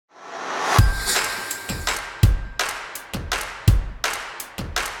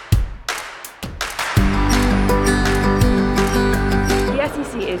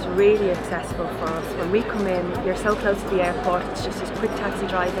really accessible for us. When we come in, you're so close to the airport, it's just a quick taxi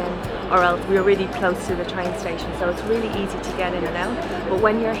drive in, or else we're really close to the train station, so it's really easy to get in and out. But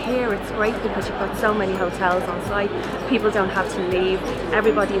when you're here, it's great because you've got so many hotels on site, people don't have to leave,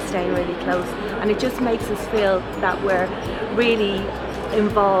 everybody is staying really close, and it just makes us feel that we're really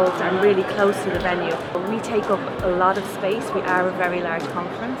involved and really close to the venue. We take up a lot of space, we are a very large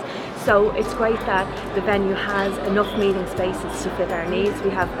conference, so it's great that the venue has enough meeting spaces to fit our needs.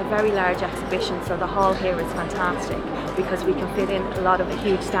 We have a very large exhibition, so the hall here is fantastic because we can fit in a lot of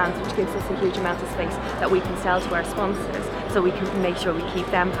huge stands, which gives us a huge amount of space that we can sell to our sponsors, so we can make sure we keep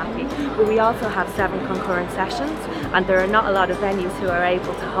them happy. But we also have 7 concurrent sessions, and there are not a lot of venues who are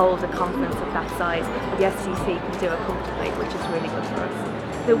able to hold a conference of that size, but the SCC can do it comfortably, which is really good for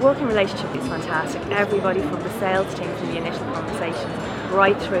us. The working relationship is fantastic. Everybody from the sales team, from the initial conversations,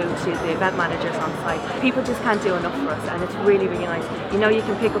 right through to the event managers on site. People just can't do enough for us, and it's really, really nice. You know, you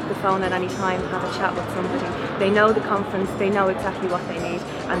can pick up the phone at any time, have a chat with somebody. They know the conference, they know exactly what they need,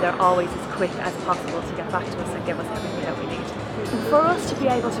 and they're always as quick as possible to get back to us and give us everything that we need. For us to be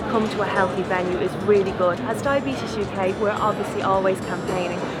able to come to a healthy venue is really good. As Diabetes UK, we're obviously always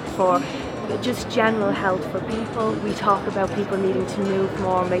campaigning for just general health for people. We talk about people needing to move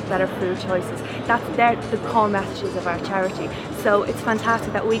more, make better food choices. They're the core messages of our charity. So it's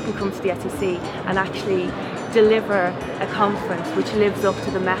fantastic that we can come to the SCC and actually deliver a conference which lives up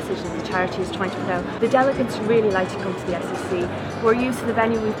to the message that the charity is trying to put out. The delegates really like to come to the SCC. We're used to the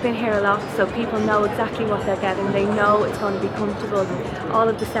venue, we've been here a lot, so people know exactly what they're getting. They know it's going to be comfortable. All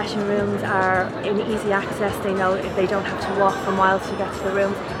of the session rooms are in easy access. They know they don't have to walk for miles to get to the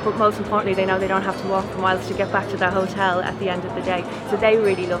rooms, but most importantly they know they don't have to walk for miles to get back to their hotel at the end of the day. So they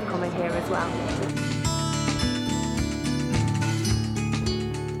really love coming here as well.